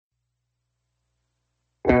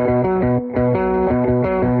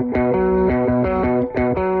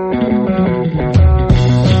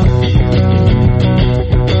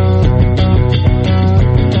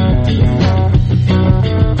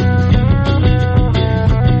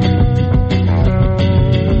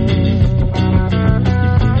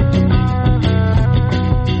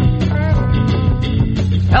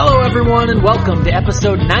everyone, and welcome to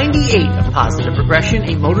episode 98 of Positive Regression,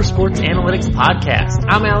 a motorsports analytics podcast.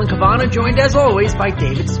 I'm Alan Cavana, joined as always by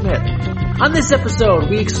David Smith. On this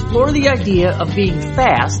episode, we explore the idea of being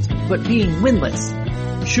fast, but being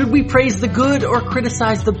winless. Should we praise the good or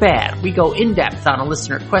criticize the bad? We go in-depth on a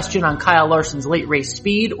listener question on Kyle Larson's late race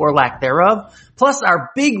speed or lack thereof, plus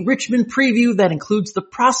our big Richmond preview that includes the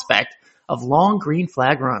prospect of long green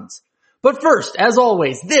flag runs. But first, as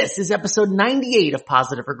always, this is episode 98 of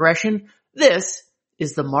Positive Regression. This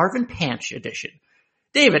is the Marvin Panch edition.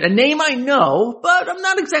 David, a name I know, but I'm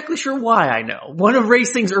not exactly sure why I know. One of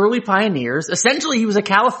racing's early pioneers. Essentially, he was a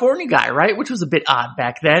California guy, right? Which was a bit odd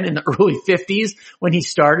back then in the early 50s when he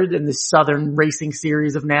started in the Southern racing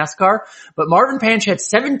series of NASCAR. But Marvin Panch had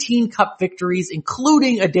 17 Cup victories,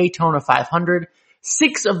 including a Daytona 500.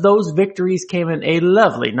 6 of those victories came in a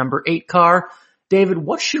lovely number 8 car. David,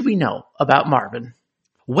 what should we know about Marvin?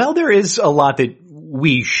 Well, there is a lot that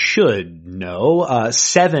we should know.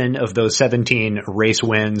 7 of those 17 race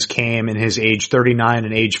wins came in his age 39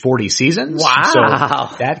 and age 40 seasons. Wow.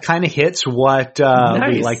 So that kind of hits what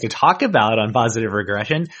we like to talk about on Positive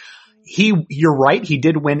Regression. You're right, he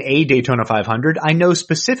did win a Daytona 500. I know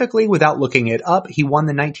specifically, without looking it up, he won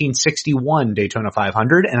the 1961 Daytona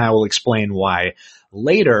 500, and I will explain why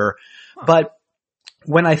later. But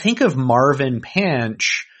when I think of Marvin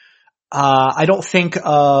Panch, I don't think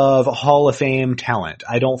of a Hall of Fame talent.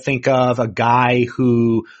 I don't think of a guy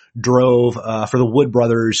who drove for the Wood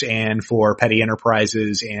Brothers and for Petty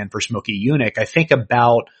Enterprises and for Smokey Yunick. I think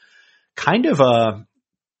about kind of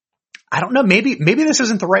I don't know, maybe this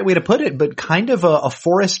isn't the right way to put it, but kind of a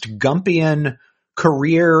Forrest Gumpian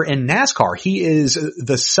career in NASCAR. He is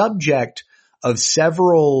the subject of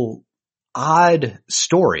several odd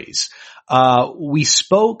stories. We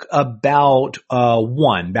spoke about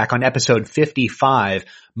one back on episode 55.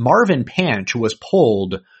 Marvin Panch was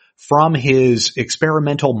pulled from his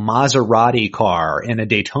experimental Maserati car in a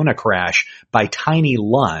Daytona crash by Tiny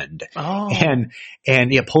Lund. Oh. And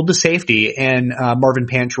pulled to safety, and Marvin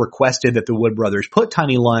Panch requested that the Wood Brothers put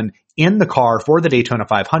Tiny Lund in the car for the Daytona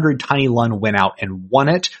 500. Tiny Lund went out and won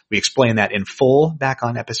it. We explained that in full back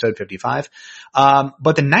on episode 55. But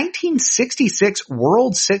the 1966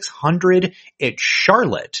 World 600 at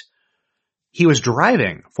Charlotte, he was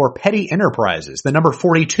driving for Petty Enterprises, the number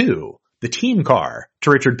 42, the team car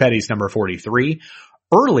to Richard Petty's number 43.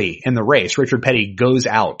 Early in the race, Richard Petty goes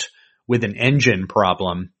out with an engine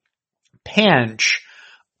problem. Panch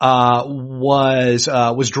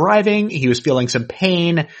was driving. He was feeling some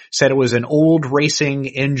pain, said it was an old racing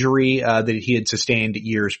injury that he had sustained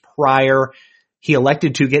years prior. He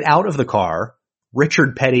elected to get out of the car.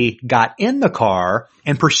 Richard Petty got in the car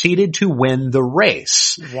and proceeded to win the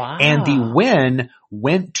race. Wow. And the win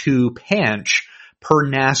went to Panch per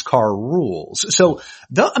NASCAR rules. So,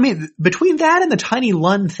 between that and the Tiny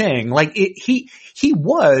Lund thing, he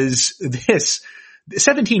was this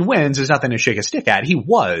 17 wins is nothing to shake a stick at. He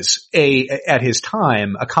was at his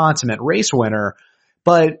time, a consummate race winner,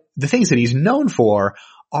 but the things that he's known for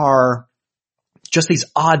are just these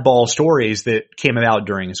oddball stories that came about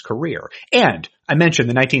during his career. And I mentioned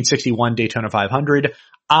the 1961 Daytona 500.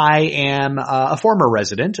 I am a former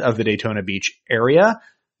resident of the Daytona Beach area.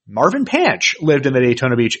 Marvin Panch lived in the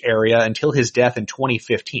Daytona Beach area until his death in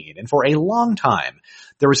 2015. And for a long time,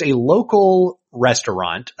 there was a local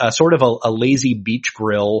restaurant, sort of a lazy beach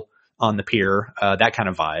grill on the pier, that kind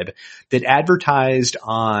of vibe, that advertised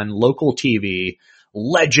on local TV,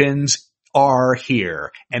 legends are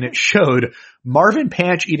here. And it showed Marvin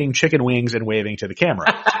Panch eating chicken wings and waving to the camera.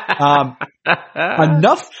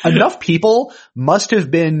 Enough people must have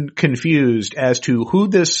been confused as to who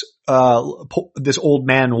this old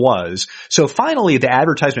man was. So finally the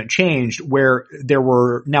advertisement changed, where there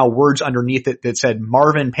were now words underneath it that said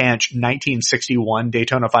Marvin Panch 1961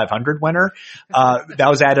 Daytona 500 winner. That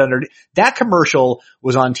was added under. That commercial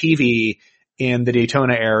was on TV in the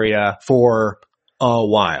Daytona area for a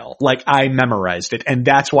while. I memorized it, and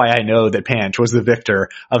that's why I know that Panch was the victor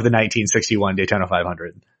of the 1961 Daytona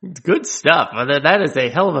 500. Good stuff. That is a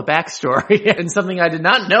hell of a backstory and something I did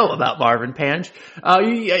not know about Marvin Panch.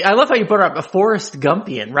 I love how you put up a Forrest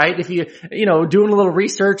Gumpian, right? If doing a little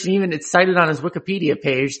research, and even it's cited on his Wikipedia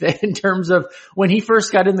page that in terms of when he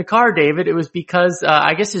first got in the car, David, it was because,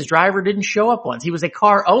 I guess his driver didn't show up once. He was a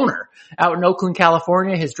car owner out in Oakland,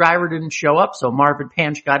 California. His driver didn't show up, so Marvin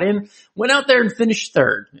Panch got in, went out there and finished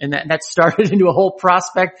third. And that started into a whole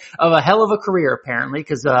prospect of a hell of a career, apparently,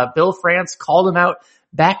 because, Bill France called him out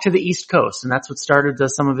back to the East Coast, and that's what started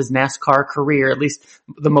some of his NASCAR career, at least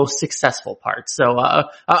the most successful part. So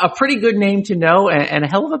a pretty good name to know, and a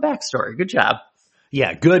hell of a backstory. Good job.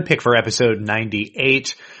 Yeah, good pick for episode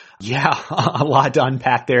 98. Yeah, a lot to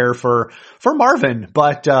unpack there for Marvin.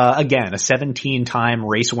 But, again, a 17-time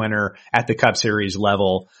race winner at the Cup Series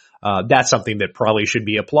level. That's something that probably should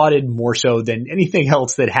be applauded more so than anything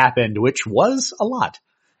else that happened, which was a lot.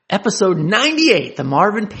 Episode 98, the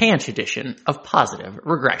Marvin Panch edition of Positive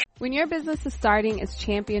Regression. When your business is starting its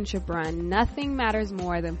championship run, nothing matters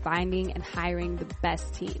more than finding and hiring the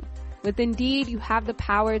best team. With Indeed, you have the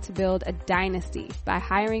power to build a dynasty by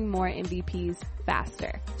hiring more MVPs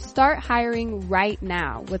faster. Start hiring right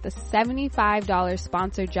now with a $75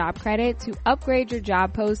 sponsored job credit to upgrade your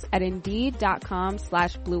job post at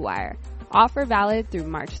Indeed.com/Blue Wire. Offer valid through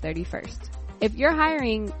March 31st. If you're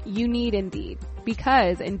hiring, you need Indeed,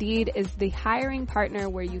 because Indeed is the hiring partner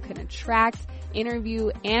where you can attract, interview,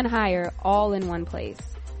 and hire all in one place.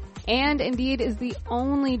 And Indeed is the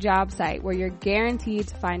only job site where you're guaranteed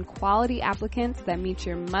to find quality applicants that meet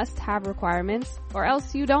your must-have requirements, or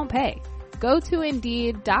else you don't pay. Go to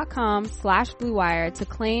Indeed.com/Blue Wire to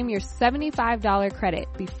claim your $75 credit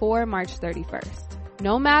before March 31st.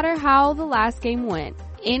 No matter how the last game went,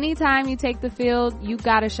 anytime you take the field, you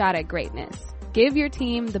got a shot at greatness. Give your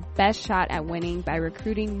team the best shot at winning by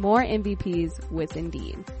recruiting more MVPs with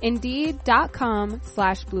Indeed.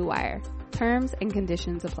 Indeed.com/Blue Wire. Terms and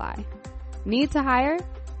conditions apply. Need to hire?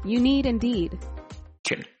 You need Indeed.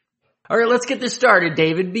 All right, let's get this started,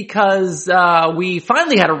 David, because we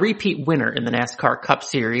finally had a repeat winner in the NASCAR Cup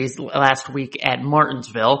Series last week at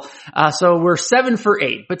Martinsville. So we're 7 for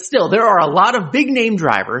 8, but still, there are a lot of big-name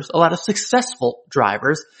drivers, a lot of successful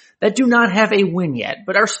drivers that do not have a win yet,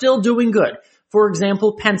 but are still doing good. For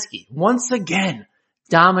example, Penske, once again,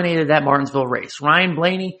 dominated that Martinsville race. Ryan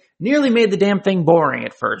Blaney nearly made the damn thing boring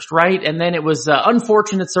at first, right? And then it was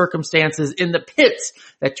unfortunate circumstances in the pits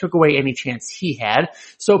that took away any chance he had.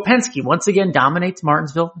 So Penske once again dominates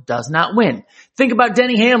Martinsville, does not win. Think about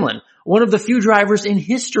Denny Hamlin, one of the few drivers in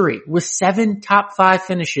history with 7 top 5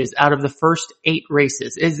 finishes out of the first 8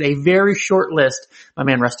 races. It is a very short list. My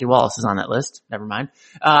man Rusty Wallace is on that list. Never mind.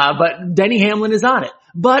 But Denny Hamlin is on it.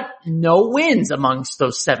 But no wins amongst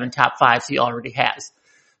those 7 top 5s he already has.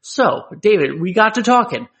 So, David, we got to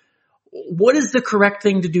talking. What is the correct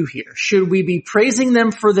thing to do here? Should we be praising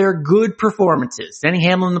them for their good performances? Denny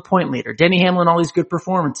Hamlin, the point leader. Denny Hamlin, all these good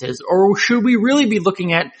performances. Or should we really be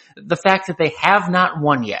looking at the fact that they have not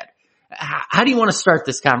won yet? How do you want to start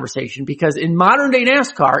this conversation? Because in modern day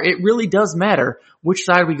NASCAR, it really does matter which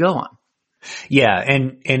side we go on. Yeah,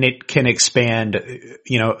 and it can expand,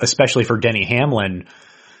 especially for Denny Hamlin.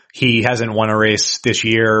 He hasn't won a race this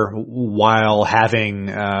year while having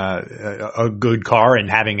a good car and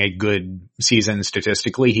having a good season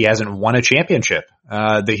statistically. He hasn't won a championship.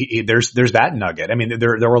 There's that nugget. I mean,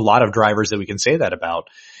 there were a lot of drivers that we can say that about.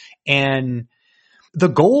 And the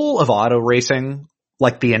goal of auto racing,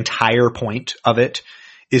 like the entire point of it,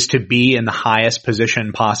 is to be in the highest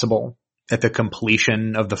position possible at the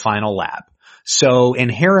completion of the final lap. So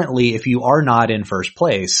inherently, if you are not in first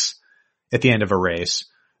place at the end of a race,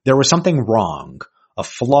 there was something wrong, a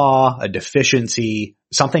flaw, a deficiency,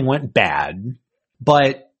 something went bad.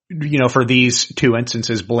 But, for these 2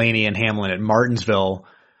 instances, Blaney and Hamlin at Martinsville,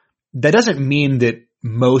 that doesn't mean that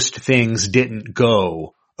most things didn't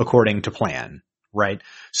go according to plan, right?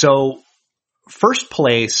 So first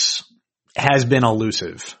place has been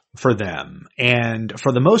elusive for them. And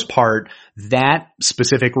for the most part, that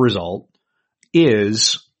specific result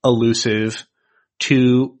is elusive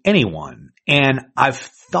to anyone. And I've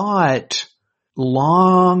thought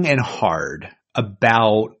long and hard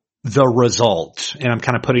about the result, and I'm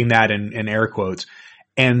kind of putting that in air quotes,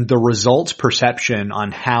 and the results perception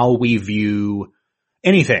on how we view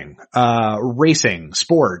anything, racing,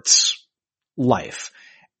 sports, life.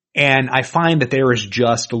 And I find that there is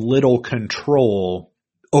just little control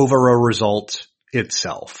over a result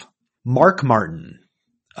itself. Mark Martin,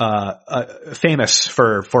 famous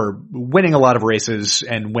for winning a lot of races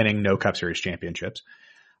and winning no Cup Series championships,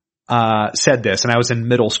 said this, and I was in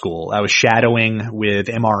middle school. I was shadowing with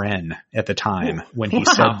MRN at the time when he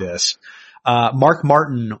said this. Mark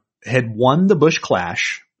Martin had won the Busch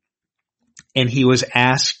Clash, and he was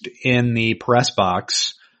asked in the press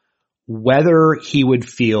box whether he would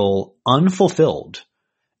feel unfulfilled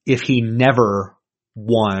if he never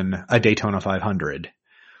won a Daytona 500.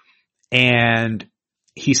 And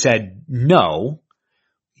he said, no,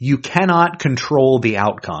 you cannot control the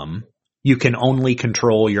outcome. You can only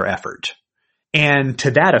control your effort. And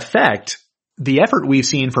to that effect, the effort we've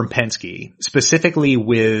seen from Penske, specifically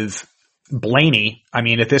with Blaney, I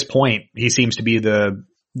mean, at this point, he seems to be the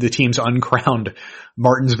team's uncrowned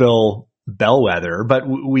Martinsville bellwether, but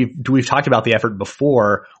we've talked about the effort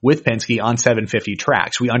before with Penske on 750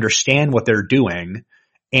 tracks. We understand what they're doing,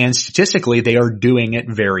 And statistically, they are doing it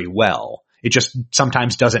very well. It just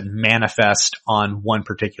sometimes doesn't manifest on one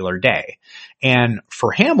particular day. And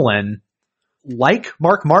for Hamlin, like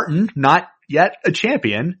Mark Martin, not yet a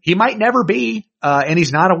champion. He might never be, and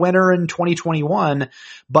he's not a winner in 2021.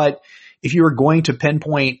 But if you were going to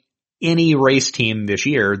pinpoint any race team this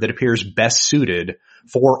year that appears best suited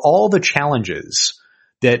for all the challenges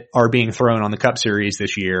that are being thrown on the Cup Series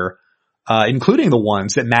this year, including the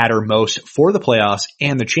ones that matter most for the playoffs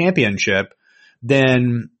and the championship,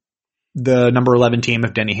 then the number 11 team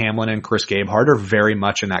of Denny Hamlin and Chris Gabehart are very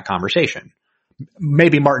much in that conversation.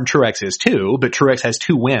 Maybe Martin Truex is too, but Truex has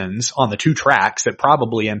 2 wins on the 2 tracks that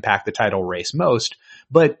probably impact the title race most.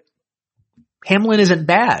 But Hamlin isn't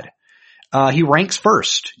bad. He ranks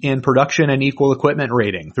first in production and equal equipment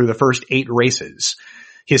rating through the first 8 races.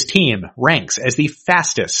 His team ranks as the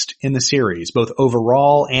fastest in the series, both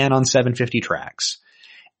overall and on 750 tracks.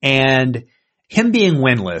 And him being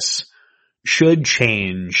winless should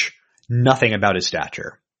change nothing about his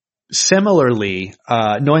stature. Similarly,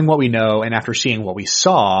 knowing what we know and after seeing what we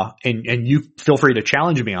saw, and you feel free to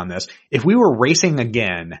challenge me on this, if we were racing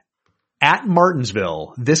again at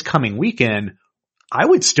Martinsville this coming weekend, I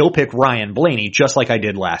would still pick Ryan Blaney just like I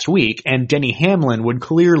did last week, and Denny Hamlin would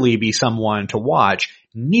clearly be someone to watch.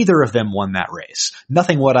 Neither of them won that race.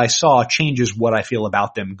 Nothing what I saw changes what I feel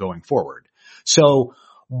about them going forward. So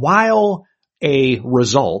while a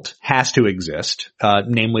result has to exist,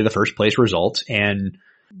 namely the first place result, and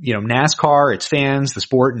NASCAR, its fans, the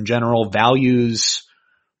sport in general values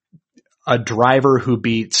a driver who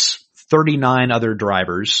beats 39 other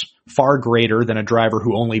drivers far greater than a driver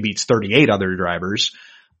who only beats 38 other drivers.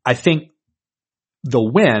 I think the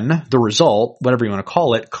win, the result, whatever you want to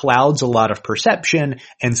call it, clouds a lot of perception,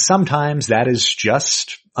 and sometimes that is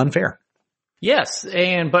just unfair. Yes,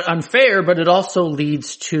 but unfair, but it also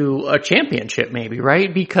leads to a championship maybe,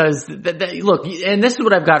 right? Because look, and this is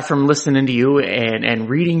what I've got from listening to you and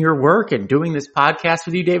reading your work and doing this podcast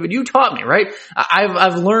with you, David. You taught me, right?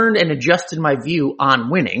 I've learned and adjusted my view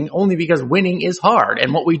on winning only because winning is hard.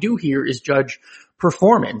 And what we do here is judge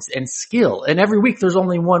performance and skill. And every week there's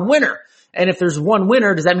only one winner. And if there's one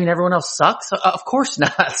winner, does that mean everyone else sucks? Of course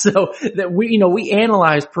not. So that we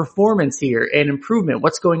analyze performance here and improvement,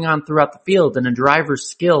 what's going on throughout the field and a driver's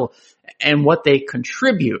skill and what they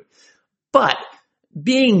contribute. But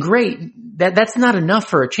being great, that's not enough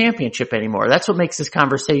for a championship anymore. That's what makes this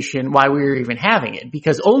conversation why we're even having it.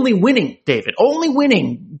 Because only winning, David, only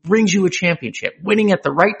winning brings you a championship. Winning at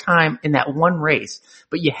the right time in that one race.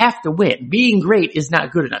 But you have to win. Being great is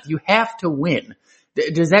not good enough. You have to win.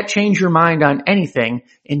 Does that change your mind on anything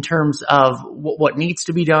in terms of what needs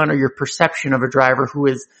to be done or your perception of a driver who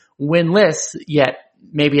is winless yet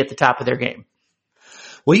maybe at the top of their game?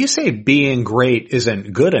 Well, you say being great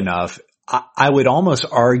isn't good enough. I would almost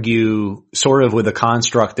argue, sort of with the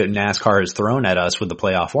construct that NASCAR has thrown at us with the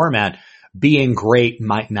playoff format, being great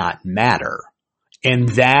might not matter. And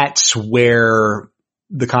that's where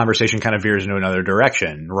the conversation kind of veers into another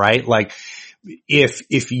direction, right? Like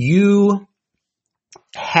if you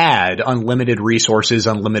had unlimited resources,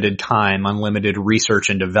 unlimited time, unlimited research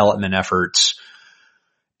and development efforts,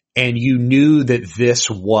 and you knew that this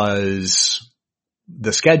was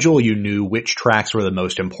the schedule, you knew which tracks were the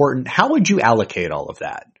most important, how would you allocate all of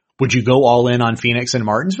that? Would you go all in on Phoenix and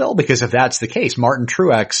Martinsville? Because if that's the case, Martin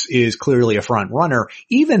Truex is clearly a front runner,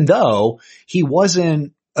 even though he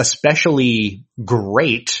wasn't especially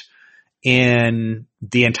great in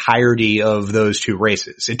the entirety of those 2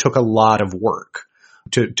 races. It took a lot of work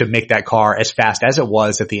to make that car as fast as it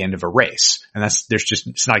was at the end of a race. And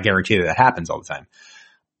it's not a guarantee that happens all the time.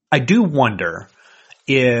 I do wonder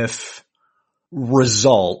if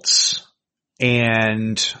results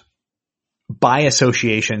and by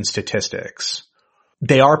association statistics,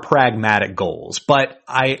 they are pragmatic goals, but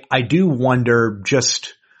I do wonder,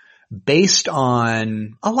 just based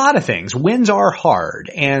on a lot of things. Wins are hard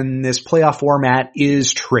and this playoff format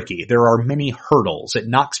is tricky. There are many hurdles. It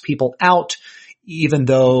knocks people out, even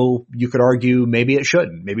though you could argue maybe it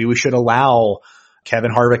shouldn't. Maybe we should allow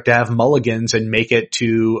Kevin Harvick to have mulligans and make it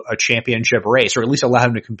to a championship race, or at least allow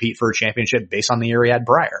him to compete for a championship based on the year he had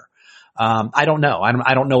prior. I don't know.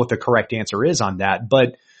 I don't know what the correct answer is on that,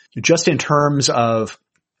 but just in terms of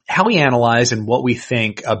how we analyze and what we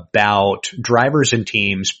think about drivers and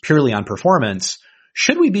teams purely on performance,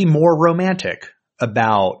 should we be more romantic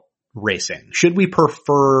about racing? Should we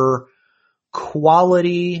prefer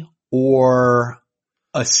quality or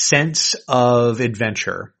a sense of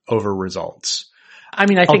adventure over results? I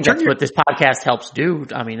mean, I think that's what this podcast helps do.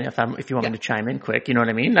 I mean, if you want me to chime in quick, you know what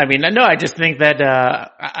I mean? I mean, no, I just think that,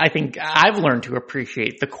 I think I've learned to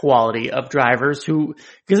appreciate the quality of drivers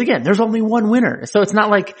because again, there's only one winner. So it's not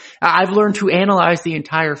like I've learned to analyze the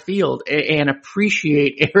entire field and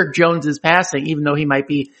appreciate Erik Jones's passing, even though he might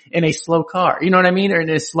be in a slow car, you know what I mean? Or in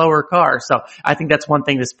a slower car. So I think that's one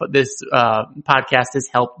thing this podcast has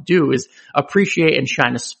helped do is appreciate and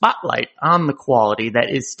shine a spotlight on the quality that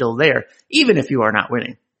is still there, even if you are not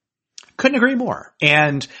winning. Couldn't agree more.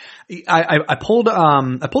 And I pulled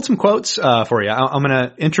some quotes, for you. I'm going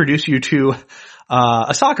to introduce you to,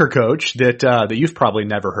 a soccer coach that you've probably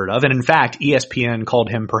never heard of. And in fact, ESPN called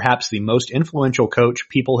him perhaps the most influential coach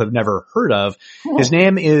people have never heard of. Cool. His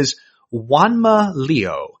name is Juanma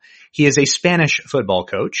Lillo. He is a Spanish football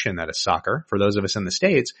coach, and that is soccer for those of us in the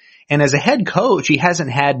States. And as a head coach, he hasn't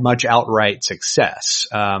had much outright success.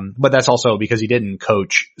 But that's also because he didn't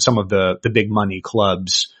coach some of the big money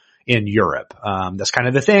clubs in Europe. That's kind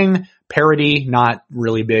of the thing. Parity, not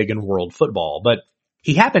really big in world football. But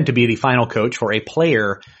he happened to be the final coach for a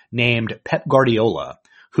player named Pep Guardiola,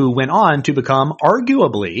 who went on to become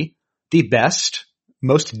arguably the best,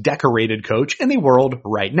 most decorated coach in the world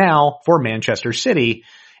right now for Manchester City.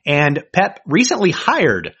 And Pep recently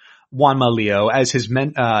hired Juanma Lillo as his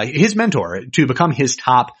mentor to become his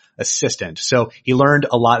top assistant. So he learned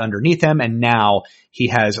a lot underneath him, and now he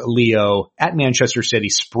has Lillo at Manchester City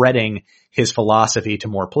spreading his philosophy to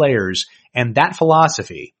more players. And that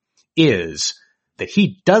philosophy is that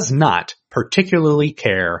he does not particularly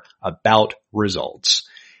care about results.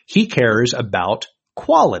 He cares about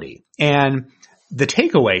quality. And the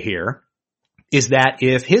takeaway here is that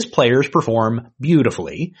if his players perform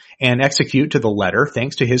beautifully and execute to the letter,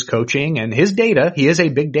 thanks to his coaching and his data, he is a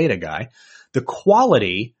big data guy, the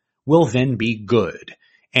quality will then be good.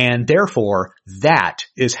 And therefore, that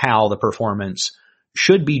is how the performance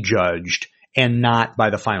should be judged and not by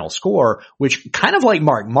the final score, which kind of like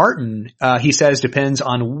Mark Martin, he says depends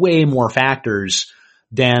on way more factors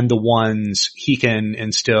than the ones he can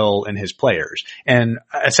instill in his players. And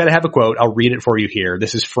I said I have a quote. I'll read it for you here.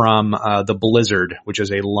 This is from The Blizzard, which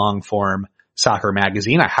is a long-form soccer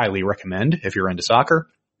magazine I highly recommend if you're into soccer.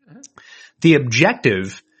 The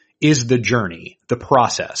objective is the journey, the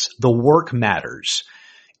process. The work matters.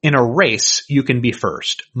 In a race, you can be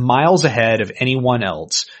first, miles ahead of anyone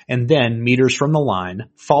else, and then meters from the line,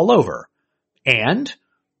 fall over. And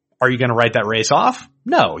are you going to write that race off?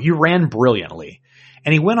 No, you ran brilliantly.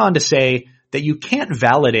 And he went on to say that you can't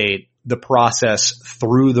validate the process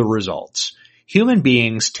through the results. Human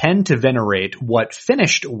beings tend to venerate what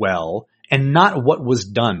finished well and not what was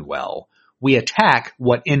done well. We attack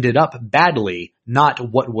what ended up badly, not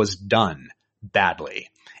what was done badly.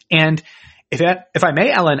 And if I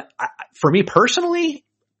may, Alan, for me personally,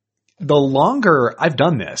 the longer I've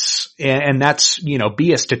done this, and that's,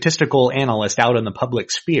 be a statistical analyst out in the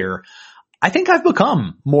public sphere, I think I've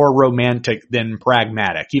become more romantic than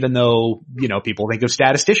pragmatic, even though, people think of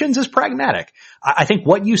statisticians as pragmatic. I think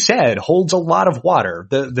what you said holds a lot of water.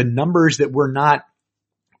 The numbers that we're not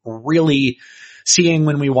really seeing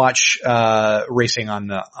when we watch, racing on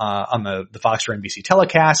the Fox or NBC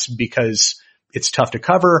telecasts because it's tough to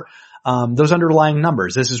cover. Those underlying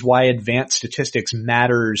numbers. This is why advanced statistics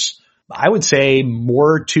matters, I would say,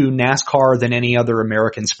 more to NASCAR than any other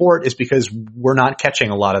American sport, is because we're not catching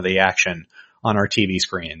a lot of the action on our TV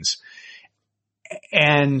screens.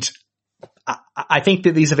 And I think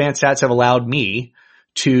that these advanced stats have allowed me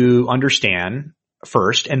to understand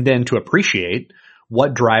first and then to appreciate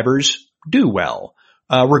what drivers do well,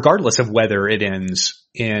 regardless of whether it ends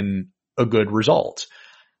in a good result.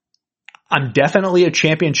 I'm definitely a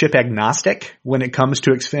championship agnostic when it comes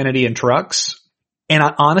to Xfinity and trucks. And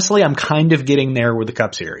honestly, I'm kind of getting there with the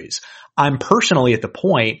Cup Series. I'm personally at the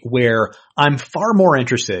point where I'm far more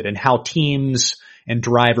interested in how teams and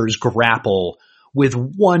drivers grapple with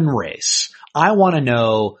one race. I want to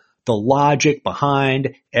know the logic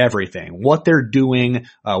behind everything, what they're doing,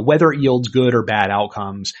 whether it yields good or bad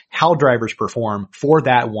outcomes, how drivers perform for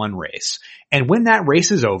that one race. And when that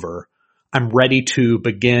race is over, I'm ready to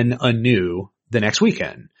begin anew the next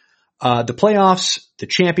weekend. The playoffs, the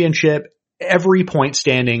championship, every point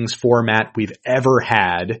standings format we've ever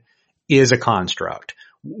had is a construct.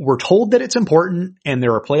 We're told that it's important and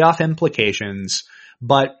there are playoff implications,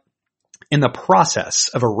 but in the process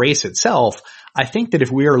of a race itself, I think that if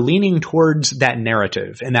we are leaning towards that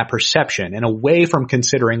narrative and that perception and away from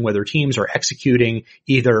considering whether teams are executing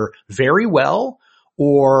either very well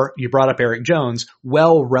or, you brought up Erik Jones,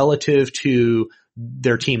 well relative to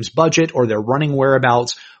their team's budget or their running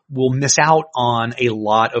whereabouts, we'll miss out on a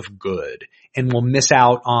lot of good, and we'll miss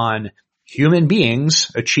out on human beings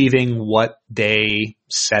achieving what they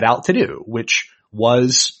set out to do, which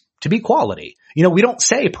was to be quality. You know, we don't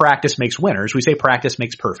say practice makes winners. We say practice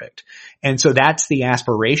makes perfect. And so that's the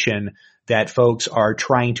aspiration that folks are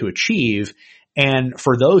trying to achieve. And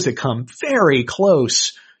for those that come very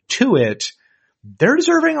close to it, they're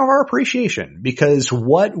deserving of our appreciation, because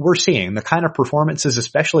what we're seeing, the kind of performances,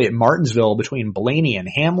 especially at Martinsville between Blaney and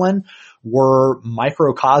Hamlin, were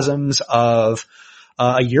microcosms of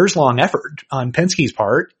a years-long effort on Penske's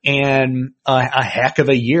part, and a heck of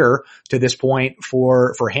a year to this point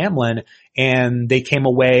for Hamlin. And they came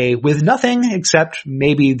away with nothing except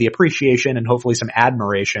maybe the appreciation and hopefully some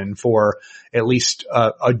admiration for at least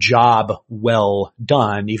a job well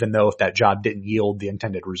done, even though if that job didn't yield the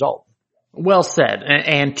intended result. Well said.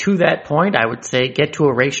 And to that point, I would say get to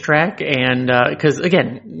a racetrack, and because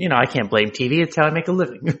again, you know, I can't blame TV. It's how I make a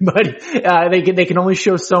living. But they can only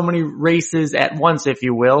show so many races at once, if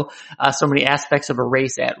you will, so many aspects of a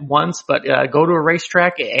race at once. But go to a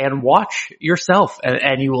racetrack and watch yourself,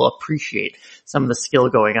 and you will appreciate some of the skill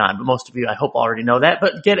going on. But most of you, I hope, already know that.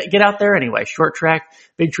 But get out there anyway. Short track,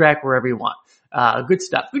 big track, wherever you want. Good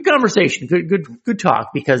stuff. Good conversation. Good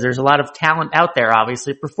talk, because there's a lot of talent out there,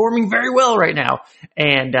 obviously, performing very well right now.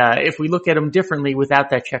 And, if we look at them differently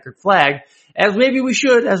without that checkered flag, as maybe we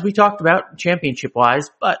should, as we talked about championship wise,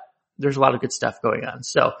 but there's a lot of good stuff going on.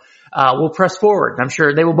 So, we'll press forward. I'm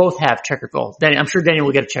sure they will both have checkered goals. I'm sure Daniel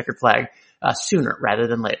will get a checkered flag, sooner rather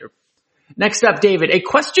than later. Next up, David, a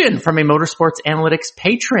question from a Motorsports Analytics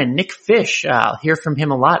patron, Nick Fish. I'll hear from him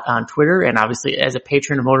a lot on Twitter and obviously as a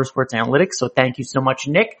patron of Motorsports Analytics, so thank you so much,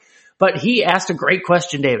 Nick. But he asked a great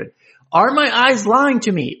question, David. Are my eyes lying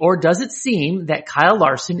to me, or does it seem that Kyle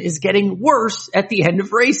Larson is getting worse at the end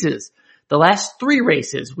of races? The last 3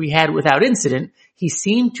 races we had without incident, he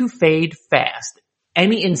seemed to fade fast.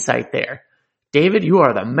 Any insight there? David, you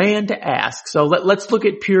are the man to ask. So let's look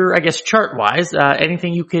at pure, I guess, chart-wise.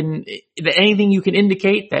 Anything you can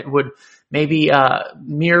indicate that would maybe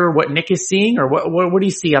mirror what Nick is seeing, or what do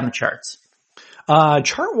you see on the charts?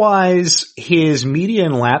 Chart-wise, his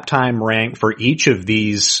median lap time rank for each of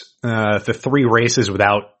these, the 3 races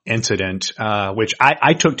without incident, which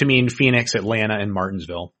I took to mean Phoenix, Atlanta, and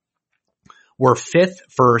Martinsville, were 5th,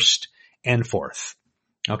 1st, and 4th.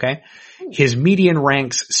 Okay. His median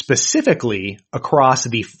ranks specifically across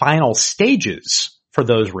the final stages for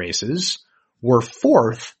those races were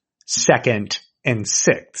 4th, 2nd, and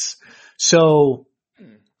 6th. So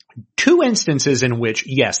 2 instances in which,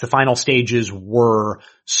 yes, the final stages were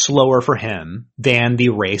slower for him than the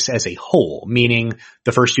race as a whole, meaning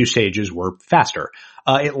the first 2 stages were faster.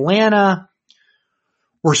 Atlanta,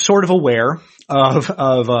 we're sort of aware of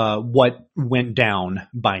what went down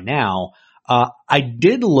by now. I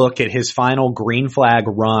did look at his final green flag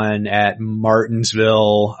run at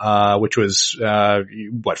Martinsville, which was,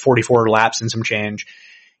 44 laps and some change.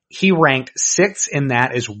 He ranked 6th in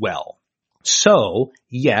that as well. So,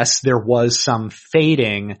 yes, there was some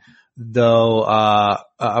fading, though,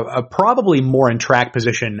 probably more in track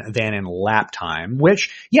position than in lap time,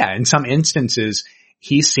 which, yeah, in some instances,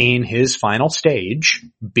 he's seen his final stage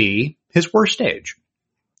be his worst stage.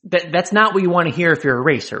 That's not what you want to hear if you're a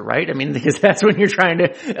racer, right? I mean, because that's when you're trying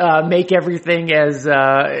to make everything as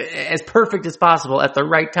perfect as possible at the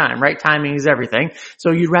right time. Right timing is everything. So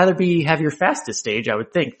you'd rather have your fastest stage, I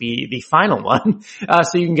would think, be the final one,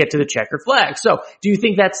 so you can get to the checkered flag. So do you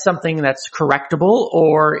think that's something that's correctable,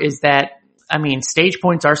 or is that, I mean, stage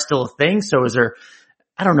points are still a thing, so is there,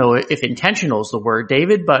 I don't know if intentional is the word,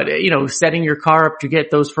 David, but, setting your car up to get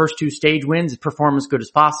those first 2 stage wins, perform as good as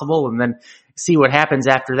possible, and then see what happens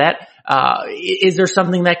after that. Is there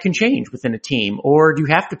something that can change within a team, or do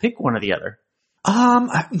you have to pick one or the other? I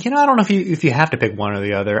don't know if you have to pick one or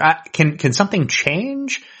the other. Can something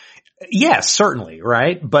change? Yes, certainly,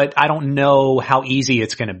 right? But I don't know how easy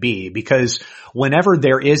it's going to be, because whenever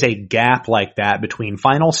there is a gap like that between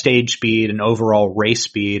final stage speed and overall race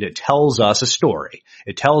speed, it tells us a story.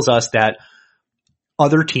 It tells us that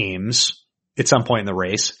other teams at some point in the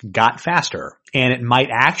race got faster, and it might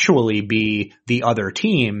actually be the other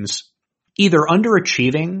teams either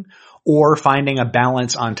underachieving or finding a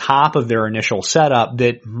balance on top of their initial setup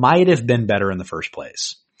that might have been better in the first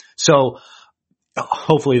place. So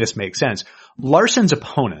hopefully this makes sense. Larson's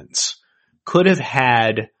opponents could have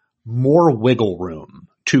had more wiggle room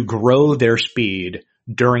to grow their speed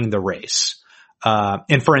during the race.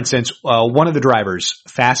 And for instance, one of the drivers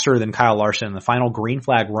faster than Kyle Larson in the final green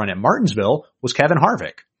flag run at Martinsville was Kevin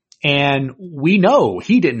Harvick. And we know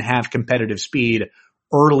he didn't have competitive speed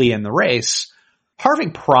early in the race.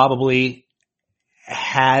 Harvick probably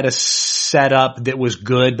had a setup that was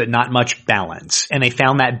good, but not much balance. And they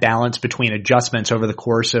found that balance between adjustments over the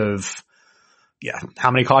course of, how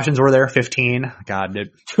many cautions were there? 15? God,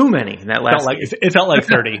 too many in that last. It felt like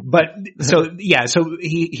 30. But so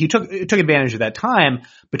he took advantage of that time.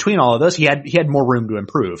 Between all of those, he had more room to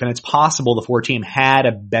improve. And it's possible the 4 team had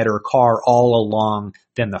a better car all along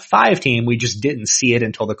than the 5 team. We just didn't see it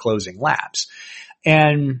until the closing laps.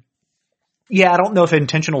 And I don't know if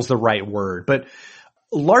intentional is the right word, but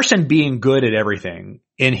Larson being good at everything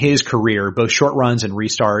in his career, both short runs and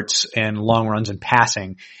restarts and long runs and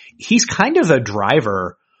passing, he's kind of a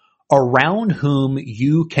driver around whom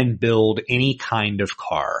you can build any kind of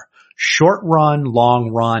car. Short run,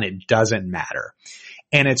 long run, it doesn't matter.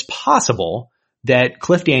 And it's possible that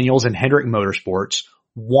Cliff Daniels and Hendrick Motorsports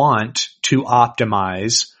want to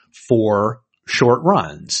optimize for short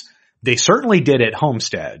runs. They certainly did at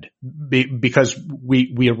Homestead because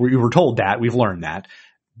we were told that. We've learned that.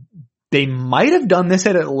 They might have done this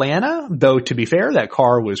at Atlanta, though, to be fair, that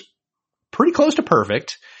car was pretty close to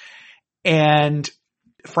perfect. And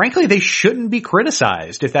frankly, they shouldn't be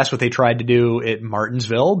criticized if that's what they tried to do at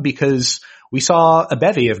Martinsville, because we saw a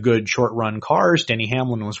bevy of good short run cars. Denny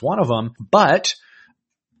Hamlin was one of them. But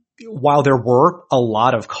while there were a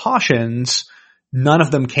lot of cautions, none of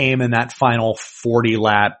them came in that final 40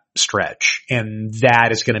 lap stretch. And that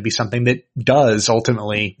is going to be something that does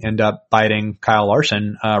ultimately end up biting Kyle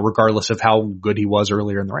Larson, regardless of how good he was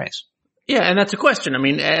earlier in the race. Yeah, and that's a question. I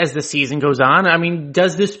mean, as the season goes on, I mean,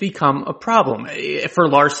 does this become a problem for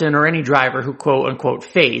Larson or any driver who quote unquote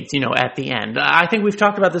fades, at the end? I think we've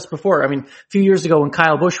talked about this before. I mean, a few years ago when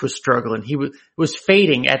Kyle Busch was struggling, he was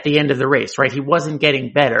fading at the end of the race, right? He wasn't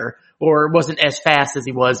getting better or wasn't as fast as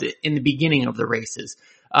he was in the beginning of the races.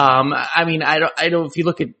 I mean, I don't know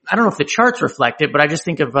if the charts reflect it, but I just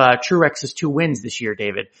think of, Truex's 2 wins this year,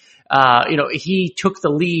 David. He took the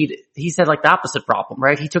lead. He's had like the opposite problem,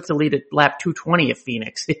 right? He took the lead at lap 220 at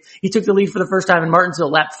Phoenix. He took the lead for the first time in Martinsville,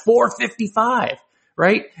 lap 455,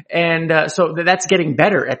 right? And, so that's getting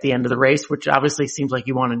better at the end of the race, which obviously seems like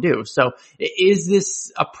you want to do. So is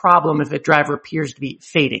this a problem if a driver appears to be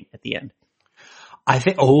fading at the end? I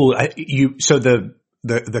think,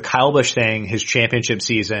 the Kyle Busch thing, his championship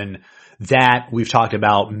season, that we've talked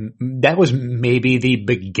about, that was maybe the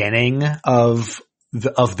beginning of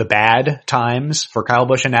the bad times for Kyle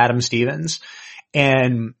Busch and Adam Stevens.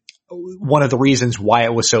 And one of the reasons why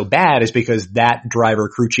it was so bad is because that driver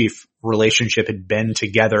crew chief relationship had been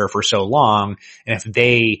together for so long. And if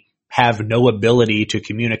they have no ability to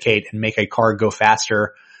communicate and make a car go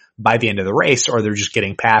faster by the end of the race, or they're just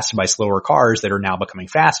getting passed by slower cars that are now becoming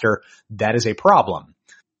faster, that is a problem.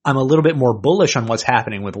 I'm a little bit more bullish on what's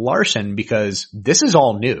happening with Larson because this is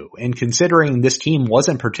all new. And considering this team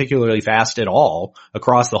wasn't particularly fast at all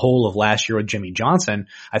across the whole of last year with Jimmy Johnson,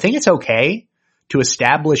 I think it's okay to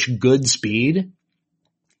establish good speed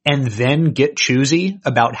and then get choosy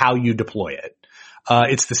about how you deploy it.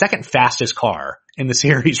 It's the second fastest car in the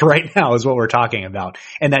series right now is what we're talking about.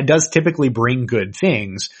 And that does typically bring good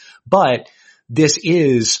things, but this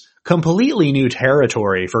is completely new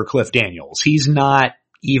territory for Cliff Daniels. He's not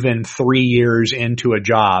even 3 years into a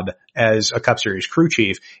job as a Cup Series crew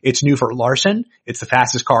chief. It's new for Larson. It's the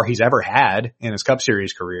fastest car he's ever had in his Cup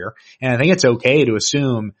Series career. And I think it's okay to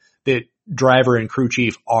assume that driver and crew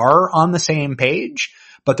chief are on the same page,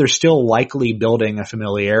 but they're still likely building a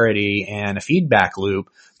familiarity and a feedback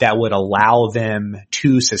loop that would allow them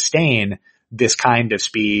to sustain this kind of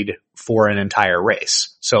speed for an entire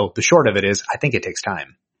race. So the short of it is, I think it takes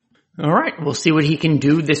time. All right. We'll see what he can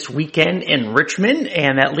do this weekend in Richmond.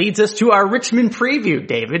 And that leads us to our Richmond preview,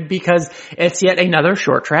 David, because it's yet another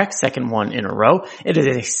short track, second one in a row. It is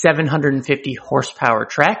a 750 horsepower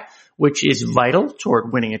track, which is vital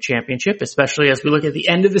toward winning a championship, especially as we look at the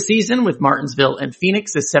end of the season with Martinsville and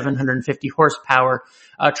Phoenix as 750 horsepower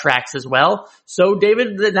tracks as well. So,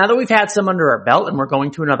 David, now that we've had some under our belt and we're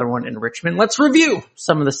going to another one in Richmond, let's review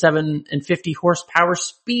some of the 750 horsepower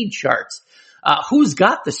speed charts. Who's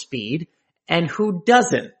got the speed and who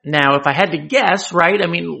doesn't? Now, if I had to guess, right, I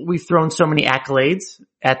mean, we've thrown so many accolades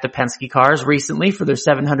at the Penske cars recently for their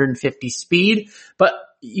 750 speed, but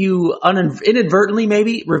you inadvertently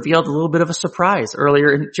maybe revealed a little bit of a surprise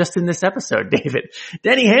earlier just in this episode, David.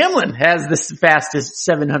 Denny Hamlin has the fastest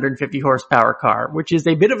 750 horsepower car, which is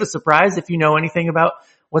a bit of a surprise if you know anything about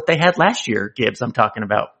what they had last year, Gibbs, I'm talking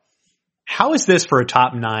about. How is this for a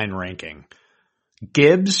top 9 ranking?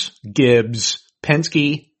 Gibbs,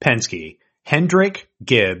 Penske, Hendrick,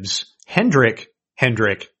 Gibbs, Hendrick,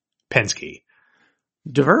 Penske.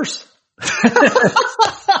 Diverse.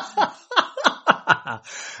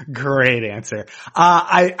 Great answer.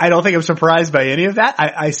 I don't think I'm surprised by any of that.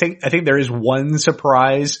 I think there is one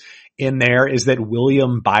surprise in there, is that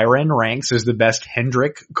William Byron ranks as the best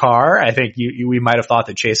Hendrick car. I think we might have thought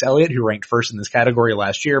that Chase Elliott, who ranked first in this category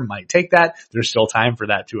last year, might take that. There's still time for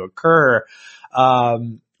that to occur.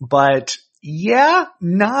 But yeah,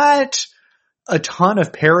 not a ton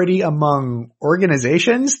of parity among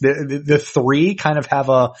organizations. The three kind of have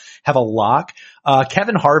a lock.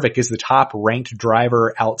 Kevin Harvick is the top ranked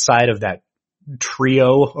driver outside of that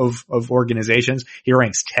trio of organizations. He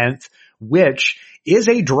ranks 10th, which is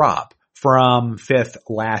a drop from 5th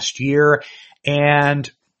last year. And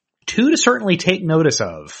two to certainly take notice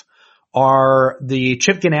of are the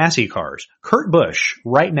Chip Ganassi cars. Kurt Busch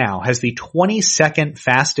right now has the 22nd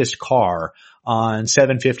fastest car on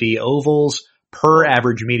 750 ovals per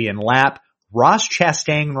average median lap. Ross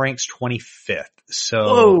Chastain ranks 25th.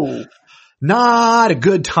 So not a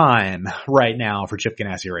good time right now for Chip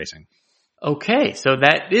Ganassi Racing. Okay, so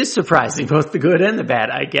that is surprising, both the good and the bad,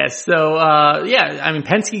 I guess. So, yeah, I mean,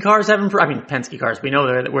 Penske cars have improved. I mean, Penske cars, we know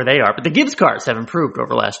where they are, but the Gibbs cars have improved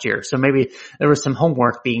over last year. So maybe there was some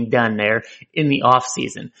homework being done there in the off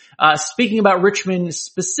season. Speaking about Richmond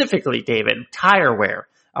specifically, David, tire wear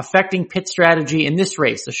affecting pit strategy in this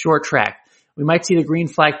race, the short track. We might see the green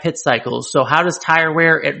flag pit cycles. So how does tire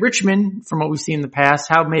wear at Richmond, from what we've seen in the past,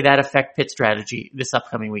 how may that affect pit strategy this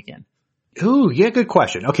upcoming weekend? Ooh, yeah, good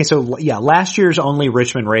question. Okay, so yeah, last year's only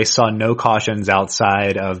Richmond race saw no cautions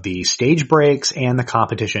outside of the stage breaks and the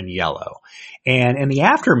competition yellow. And in the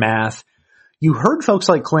aftermath, you heard folks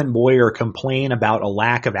like Clint Boyer complain about a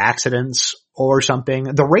lack of accidents or something.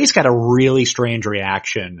 The race got a really strange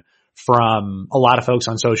reaction from a lot of folks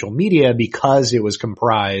on social media because it was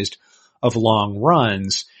comprised of long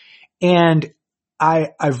runs. And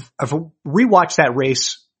I've rewatched that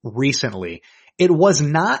race recently. It was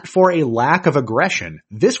not for a lack of aggression.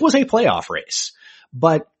 This was a playoff race,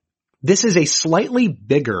 but this is a slightly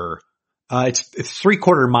bigger, it's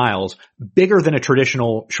 3/4 miles, bigger than a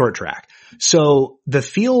traditional short track. So the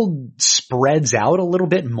field spreads out a little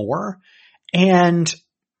bit more. And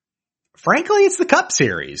frankly, it's the Cup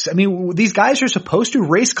Series. I mean, these guys are supposed to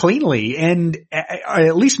race cleanly and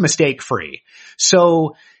at least mistake free.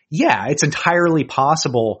 So yeah, it's entirely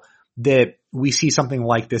possible that we see something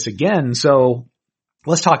like this again. So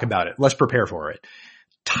let's talk about it. Let's prepare for it.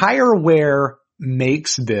 Tire wear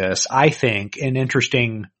makes this, I think, an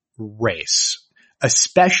interesting race,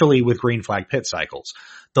 especially with green flag pit cycles.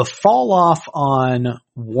 The fall off on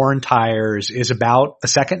worn tires is about 1.5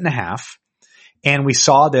 seconds. And we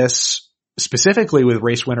saw this specifically with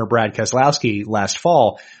race winner Brad Keselowski last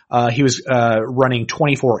fall. He was running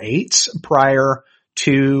 24.8s prior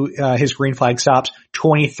to his green flag stops,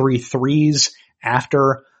 23.3s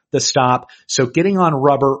after the stop. So getting on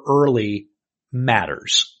rubber early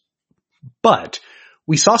matters. But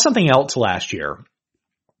we saw something else last year,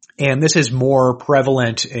 and this is more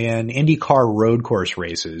prevalent in IndyCar road course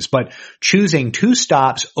races, but choosing 2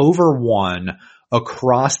 stops over 1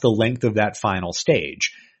 across the length of that final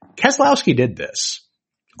stage. Keselowski did this.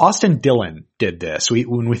 Austin Dillon did this.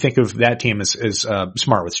 When we think of that team as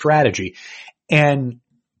smart with strategy. And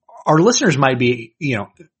our listeners might be,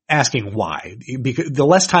 asking why. Because the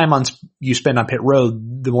less time you spend on pit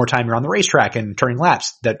road, the more time you're on the racetrack and turning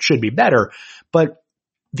laps. That should be better. But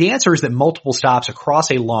the answer is that multiple stops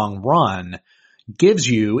across a long run gives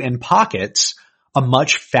you, in pockets, a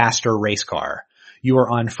much faster race car. You are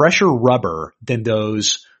on fresher rubber than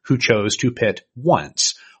those who chose to pit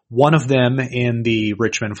once. One of them in the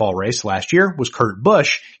Richmond Fall race last year was Kurt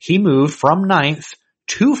Busch. He moved from 9th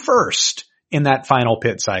to 1st in that final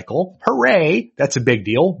pit cycle. Hooray! That's a big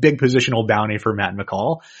deal. Big positional bounty for Matt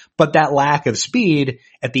McCall. But that lack of speed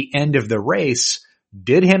at the end of the race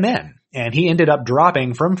did him in. And he ended up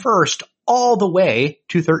dropping from 1st all the way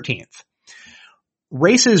to 13th.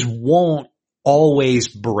 Races won't always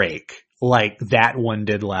break like that one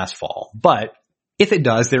did last fall. But if it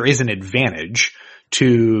does, there is an advantage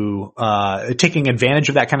to taking advantage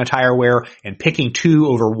of that kind of tire wear and picking 2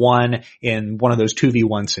 over 1 in one of those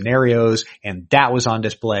 2v1 scenarios. And that was on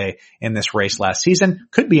display in this race last season.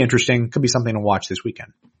 Could be interesting. Could be something to watch this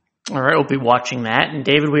weekend. All right, we'll be watching that. And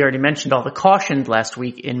David, we already mentioned all the cautions last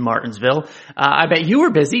week in Martinsville. I bet you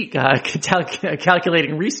were busy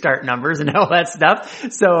calculating restart numbers and all that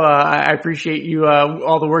stuff. So I appreciate you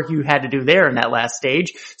all the work you had to do there in that last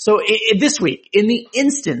stage. So this week, in the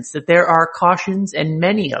instance that there are cautions and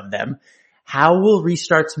many of them, how will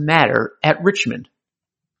restarts matter at Richmond?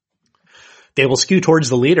 They will skew towards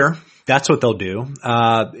the leader. That's what they'll do.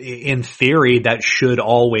 In theory, that should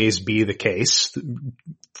always be the case.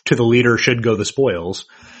 to the leader should go the spoils.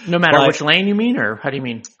 No matter which lane you mean, or how do you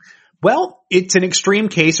mean? Well, it's an extreme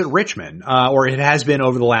case at Richmond, or it has been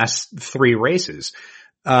over the last 3 races.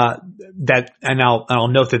 I'll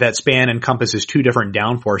note that span encompasses 2 different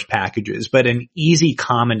downforce packages, but an easy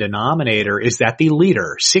common denominator is that the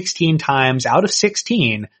leader 16 times out of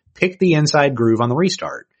 16 picked the inside groove on the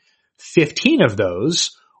restart. 15 of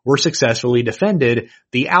those were successfully defended.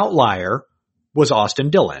 The outlier was Austin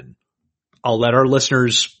Dillon. I'll let our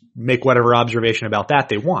listeners make whatever observation about that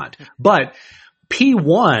they want. But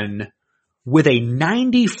P1 with a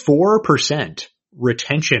 94%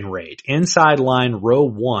 retention rate inside line row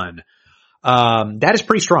 1, that is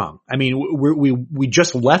pretty strong. I mean, we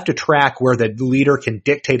just left a track where the leader can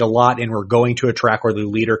dictate a lot, and we're going to a track where the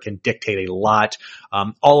leader can dictate a lot.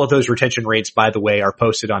 All of those retention rates, by the way, are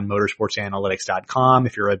posted on motorsportsanalytics.com.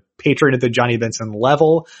 If you're a patron at the Johnny Benson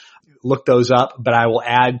level, look those up, but I will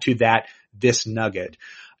add to that this nugget.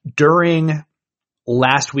 During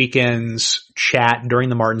last weekend's chat during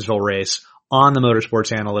the Martinsville race on the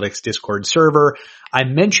Motorsports Analytics Discord server, I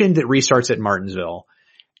mentioned that restarts at Martinsville,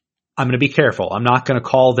 I'm going to be careful. I'm not going to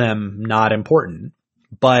call them not important,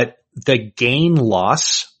 but the gain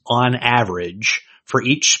loss on average for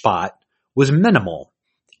each spot was minimal.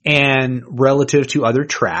 And relative to other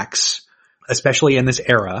tracks, especially in this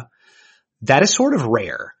era, that is sort of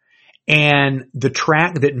rare. And the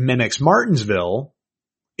track that mimics Martinsville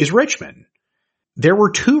is Richmond. There were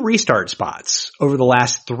 2 restart spots over the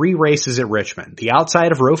last 3 races at Richmond, the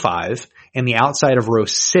outside of row 5 and the outside of row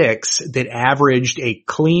 6, that averaged a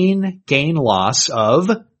clean gain loss of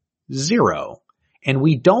 0. And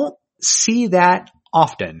we don't see that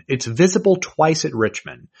often. It's visible twice at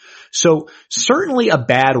Richmond. So certainly a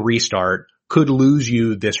bad restart could lose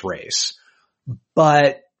you this race,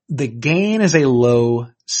 but the gain is a low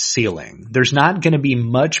ceiling. There's not going to be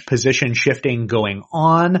much position shifting going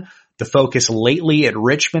on. The focus lately at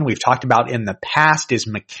Richmond, we've talked about in the past, is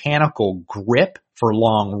mechanical grip for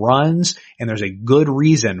long runs, and there's a good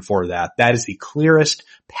reason for that. That is the clearest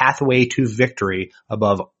pathway to victory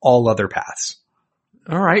above all other paths.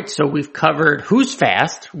 All right, so we've covered who's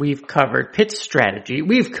fast, we've covered pit strategy,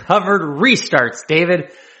 we've covered restarts.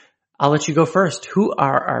 David, I'll let you go first. Who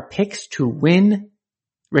are our picks to win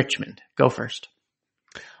Richmond? Go first.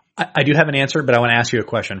 I do have an answer, but I want to ask you a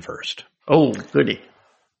question first. Oh, goody.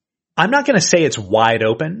 I'm not going to say it's wide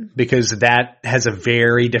open because that has a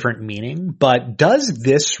very different meaning, but does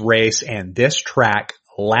this race and this track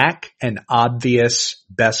lack an obvious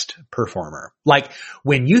best performer? Like,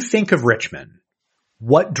 when you think of Richmond,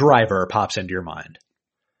 what driver pops into your mind?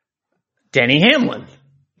 Denny Hamlin.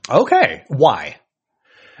 Okay. Why?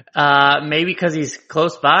 Maybe because he's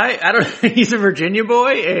close by. I don't know. He's a Virginia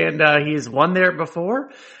boy and, he's won there before.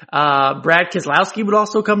 Brad Keselowski would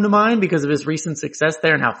also come to mind because of his recent success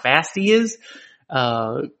there and how fast he is.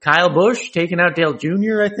 Kyle Busch taking out Dale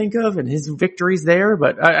Jr., I think of, and his victories there,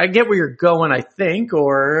 but I get where you're going, I think,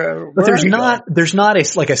 but there's not a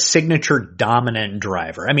signature dominant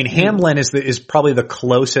driver. I mean, Hamlin is probably the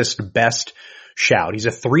closest best shout. He's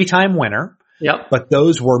a 3-time winner. Yep. But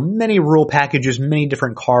those were many rule packages, many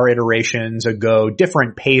different car iterations ago,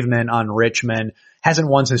 different pavement on Richmond. Hasn't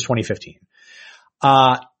won since 2015.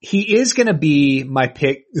 He is going to be my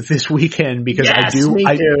pick this weekend because yes,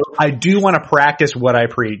 I do want to practice what I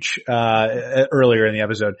preach, earlier in the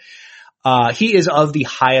episode. He is of the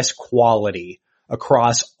highest quality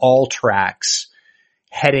across all tracks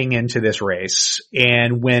heading into this race.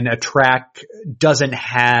 And when a track doesn't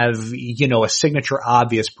have, a signature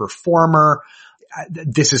obvious performer,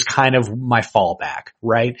 this is kind of my fallback,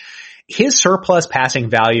 right? His surplus passing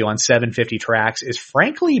value on 750 tracks is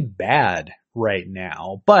frankly bad right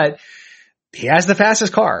now, but he has the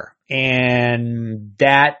fastest car, and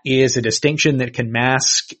that is a distinction that can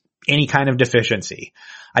mask any kind of deficiency.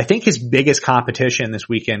 I think his biggest competition this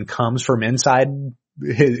weekend comes from inside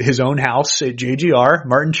his own house at JGR,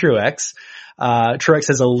 Martin Truex. Truex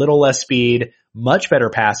has a little less speed, much better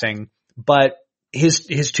passing, but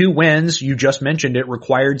his 2 wins, you just mentioned it,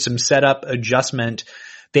 required some setup adjustment.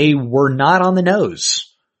 They were not on the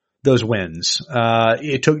nose, those wins.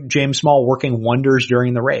 It took James Small working wonders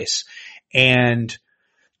during the race, and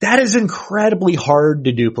that is incredibly hard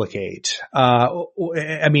to duplicate.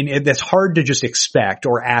 That's hard to just expect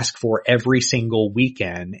or ask for every single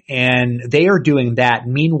weekend. And they are doing that.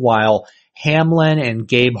 Meanwhile, Hamlin and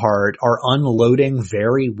Gabehart are unloading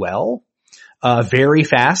very well, very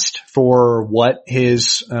fast for what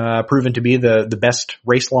is, proven to be the best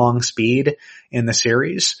race long speed in the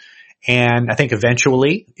series. And I think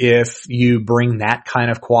eventually, if you bring that kind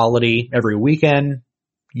of quality every weekend,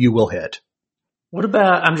 you will hit. What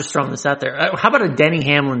about, I'm just throwing this out there, how about a Denny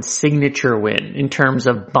Hamlin signature win in terms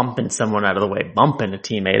of bumping someone out of the way, bumping a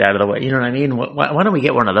teammate out of the way? You know what I mean? Why don't we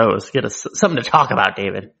get one of those? Get us something to talk about,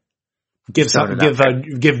 David. Give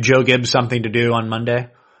Joe Gibbs something to do on Monday.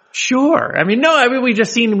 Sure.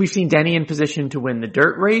 We've seen Denny in position to win the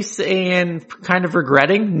dirt race and kind of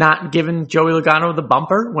regretting not giving Joey Logano the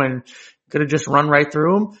bumper when could have just run right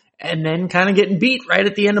through him. And then kind of getting beat right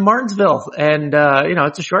at the end of Martinsville. And,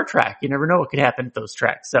 it's a short track. You never know what could happen at those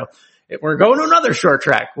tracks. So if we're going to another short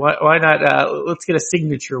track. Why not, let's get a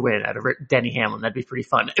signature win out of Denny Hamlin. That'd be pretty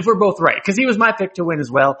fun. If we're both right. Cause he was my pick to win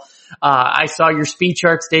as well. I saw your speed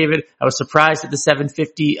charts, David. I was surprised at the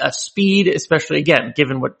 750 speed, especially again,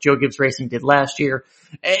 given what Joe Gibbs Racing did last year.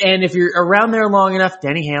 And if you're around there long enough,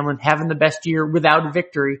 Denny Hamlin having the best year without a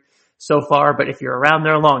victory so far, but if you're around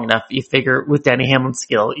there long enough, you figure with Denny Hamlin's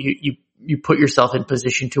skill, you put yourself in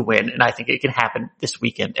position to win, and I think it can happen this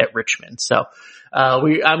weekend at Richmond. So,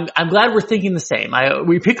 I'm glad we're thinking the same.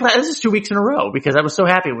 We picked, this is 2 weeks in a row because I was so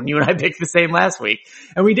happy when you and I picked the same last week,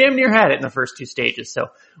 and we damn near had it in the first two stages. So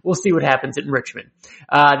we'll see what happens in Richmond.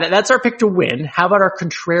 That's our pick to win. How about our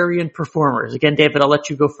contrarian performers? Again, David, I'll let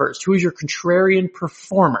you go first. Who is your contrarian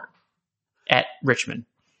performer at Richmond?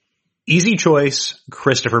 Easy choice,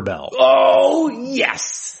 Christopher Bell. Oh,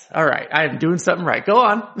 yes. All right. I'm doing something right. Go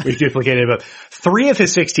on. We've duplicated about 3 of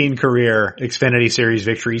his 16 career Xfinity Series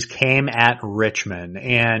victories came at Richmond.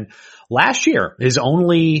 And last year, his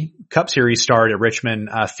only Cup Series start at Richmond,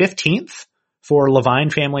 15th for Levine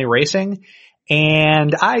Family Racing.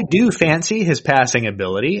 And I do fancy his passing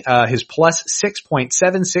ability. His plus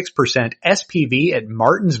 6.76% SPV at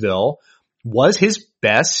Martinsville was his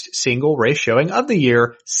best single race showing of the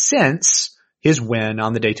year since his win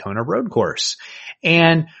on the Daytona road course.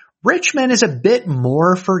 And Richmond is a bit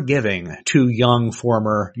more forgiving to young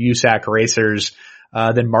former USAC racers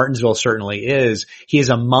than Martinsville certainly is. He is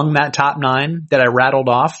among that top 9 that I rattled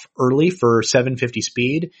off early for 750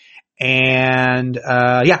 speed. And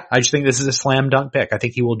I just think this is a slam dunk pick. I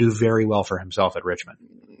think he will do very well for himself at Richmond.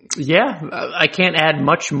 Yeah, I can't add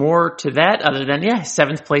much more to that other than,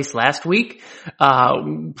 7th place last week,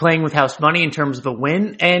 playing with house money in terms of a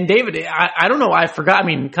win. And David, I don't know, I forgot.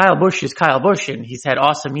 Kyle Busch is Kyle Busch and he's had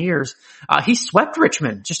awesome years. He swept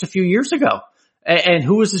Richmond just a few years ago. And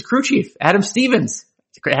who was his crew chief? Adam Stevens.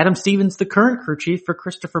 Adam Stevens, the current crew chief for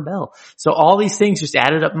Christopher Bell. So all these things just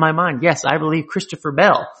added up in my mind. Yes, I believe Christopher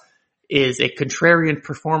Bell is a contrarian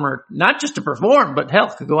performer, not just to perform, but hell,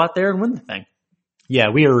 could go out there and win the thing. Yeah,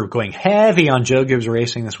 we are going heavy on Joe Gibbs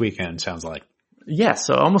Racing this weekend, sounds like. Yeah,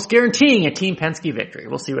 so almost guaranteeing a Team Penske victory.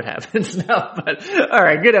 We'll see what happens now. But all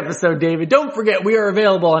right, good episode, David. Don't forget, we are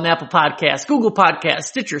available on Apple Podcasts, Google Podcasts,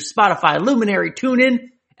 Stitcher, Spotify, Luminary,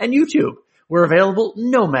 TuneIn, and YouTube. We're available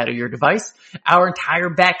no matter your device. Our entire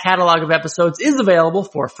back catalog of episodes is available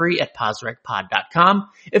for free at PosRecPod.com.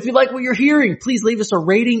 If you like what you're hearing, please leave us a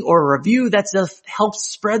rating or a review. That just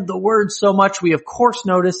helps spread the word so much. We of course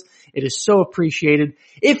notice. It is so appreciated.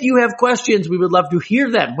 If you have questions, we would love to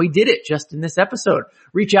hear them. We did it just in this episode.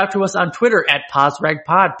 Reach out to us on Twitter at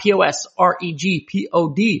PosRegPod,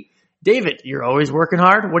 POSREGPOD. David, you're always working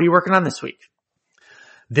hard. What are you working on this week?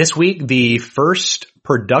 This week, the first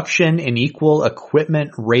production and equal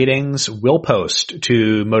equipment ratings will post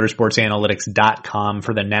to motorsportsanalytics.com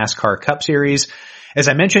for the NASCAR Cup Series. As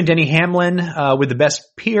I mentioned, Denny Hamlin with the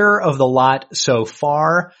best peer of the lot so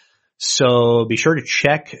far. So be sure to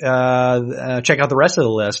check out the rest of the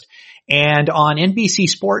list. And on NBC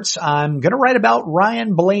Sports, I'm going to write about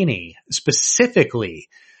Ryan Blaney, specifically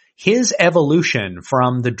his evolution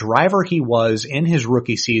from the driver he was in his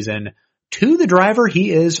rookie season to the driver he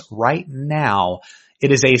is right now.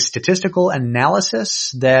 It is a statistical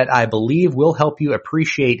analysis that I believe will help you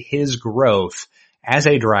appreciate his growth as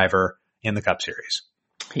a driver in the Cup Series.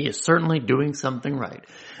 He is certainly doing something right.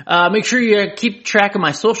 Make sure you keep track of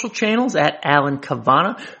my social channels at Alan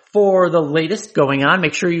Cavanna for the latest going on.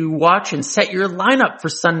 Make sure you watch and set your lineup for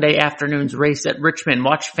Sunday afternoon's race at Richmond.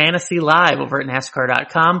 Watch Fantasy Live over at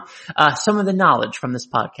NASCAR.com. Some of the knowledge from this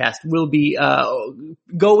podcast will be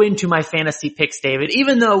go into my fantasy picks, David,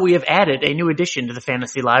 even though we have added a new addition to the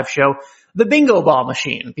Fantasy Live show, the bingo ball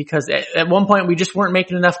machine, because at one point we just weren't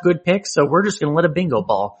making enough good picks, so we're just going to let a bingo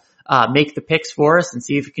ball make the picks for us and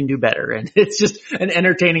see if we can do better. And it's just an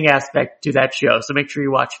entertaining aspect to that show. So make sure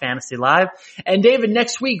you watch Fantasy Live. And David,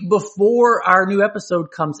 next week before our new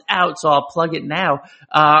episode comes out, so I'll plug it now,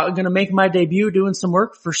 I'm going to make my debut doing some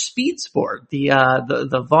work for Speed Sport,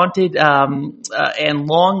 the vaunted, and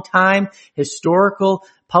long time historical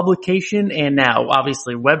publication and now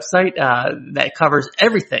obviously website, that covers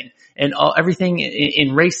everything and everything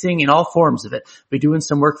in racing and all forms of it. We're doing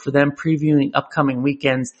some work for them, previewing upcoming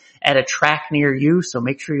weekends at a track near you. So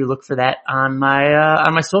make sure you look for that on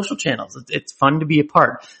my social channels. It's fun to be a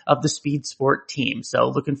part of the Speed Sport team. So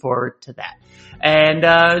looking forward to that.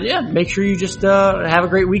 And, make sure you just, have a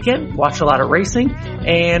great weekend. Watch a lot of racing.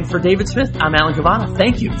 And for David Smith, I'm Alan Cavanna.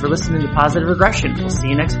 Thank you for listening to Positive Regression. We'll see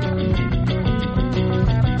you next week.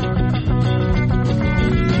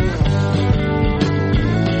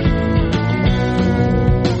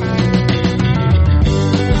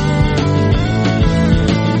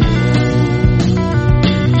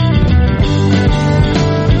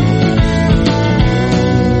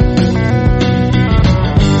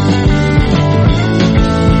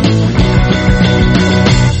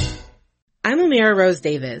 Rose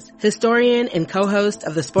Davis, historian and co-host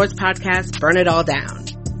of the sports podcast Burn It All Down.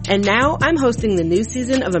 And now I'm hosting the new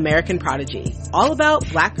season of American Prodigy, all about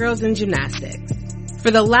Black girls in gymnastics.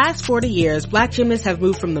 For the last 40 years, Black gymnasts have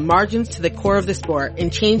moved from the margins to the core of the sport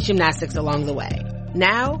and changed gymnastics along the way.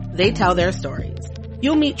 Now, they tell their stories.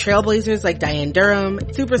 You'll meet trailblazers like Diane Durham,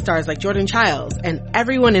 superstars like Jordan Childs, and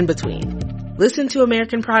everyone in between. Listen to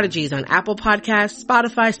American Prodigies on Apple Podcasts,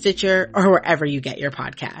 Spotify, Stitcher, or wherever you get your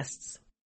podcasts.